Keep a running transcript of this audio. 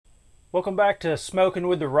Welcome back to Smoking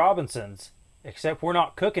with the Robinsons. Except we're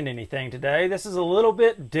not cooking anything today. This is a little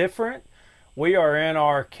bit different. We are in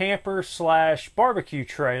our camper slash barbecue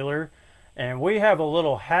trailer, and we have a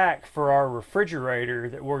little hack for our refrigerator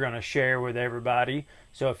that we're going to share with everybody.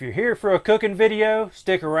 So if you're here for a cooking video,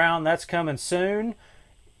 stick around, that's coming soon.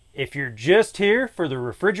 If you're just here for the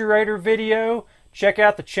refrigerator video, check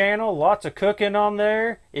out the channel, lots of cooking on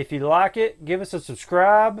there. If you like it, give us a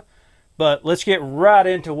subscribe. But let's get right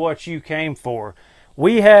into what you came for.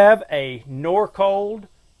 We have a Norcold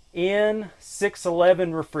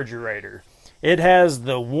N611 refrigerator. It has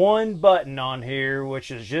the one button on here,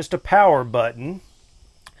 which is just a power button.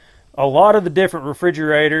 A lot of the different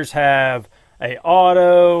refrigerators have a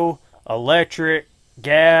auto, electric,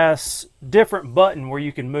 gas, different button where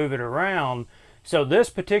you can move it around. So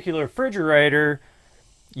this particular refrigerator,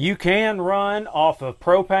 you can run off of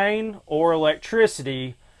propane or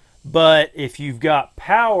electricity. But if you've got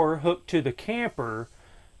power hooked to the camper,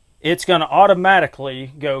 it's going to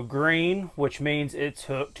automatically go green, which means it's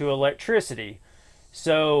hooked to electricity.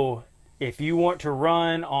 So if you want to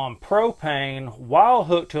run on propane while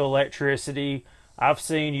hooked to electricity, I've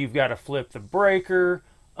seen you've got to flip the breaker,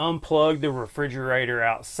 unplug the refrigerator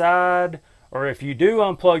outside, or if you do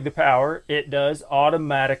unplug the power, it does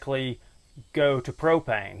automatically go to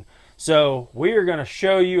propane. So we are going to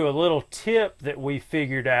show you a little tip that we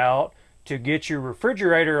figured out to get your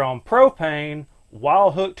refrigerator on propane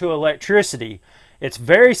while hooked to electricity. It's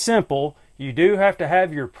very simple. You do have to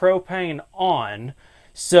have your propane on.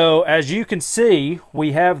 So as you can see,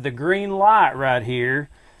 we have the green light right here.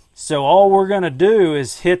 So all we're going to do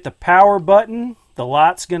is hit the power button. The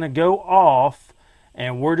light's going to go off,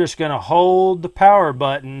 and we're just going to hold the power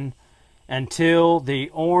button until the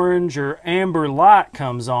orange or amber light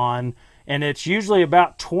comes on, and it's usually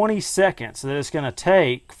about 20 seconds that it's going to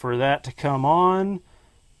take for that to come on.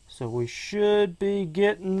 So we should be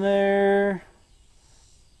getting there.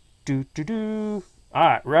 All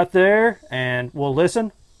right, right there, and we'll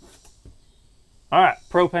listen. All right,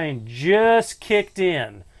 propane just kicked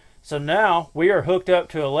in. So now we are hooked up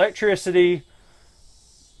to electricity,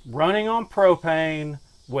 running on propane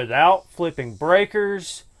without flipping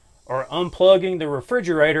breakers or unplugging the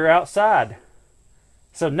refrigerator outside.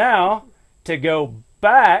 So now, to go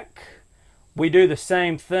back, we do the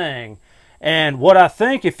same thing. And what I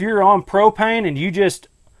think, if you're on propane and you just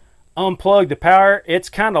unplug the power, it's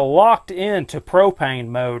kind of locked into propane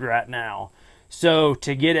mode right now. So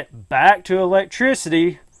to get it back to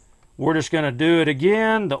electricity, we're just going to do it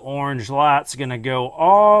again. The orange light's going to go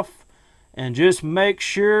off. And just make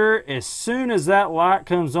sure as soon as that light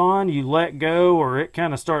comes on, you let go, or it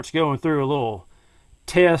kind of starts going through a little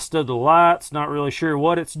test of the lights. Not really sure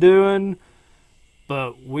what it's doing,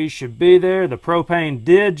 but we should be there. The propane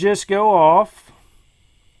did just go off.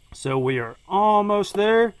 So we are almost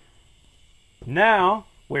there. Now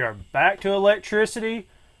we are back to electricity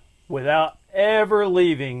without ever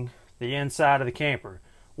leaving the inside of the camper.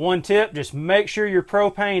 One tip, just make sure your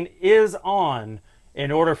propane is on in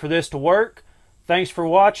order for this to work. Thanks for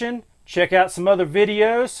watching. Check out some other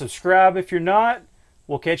videos. Subscribe if you're not.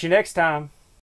 We'll catch you next time.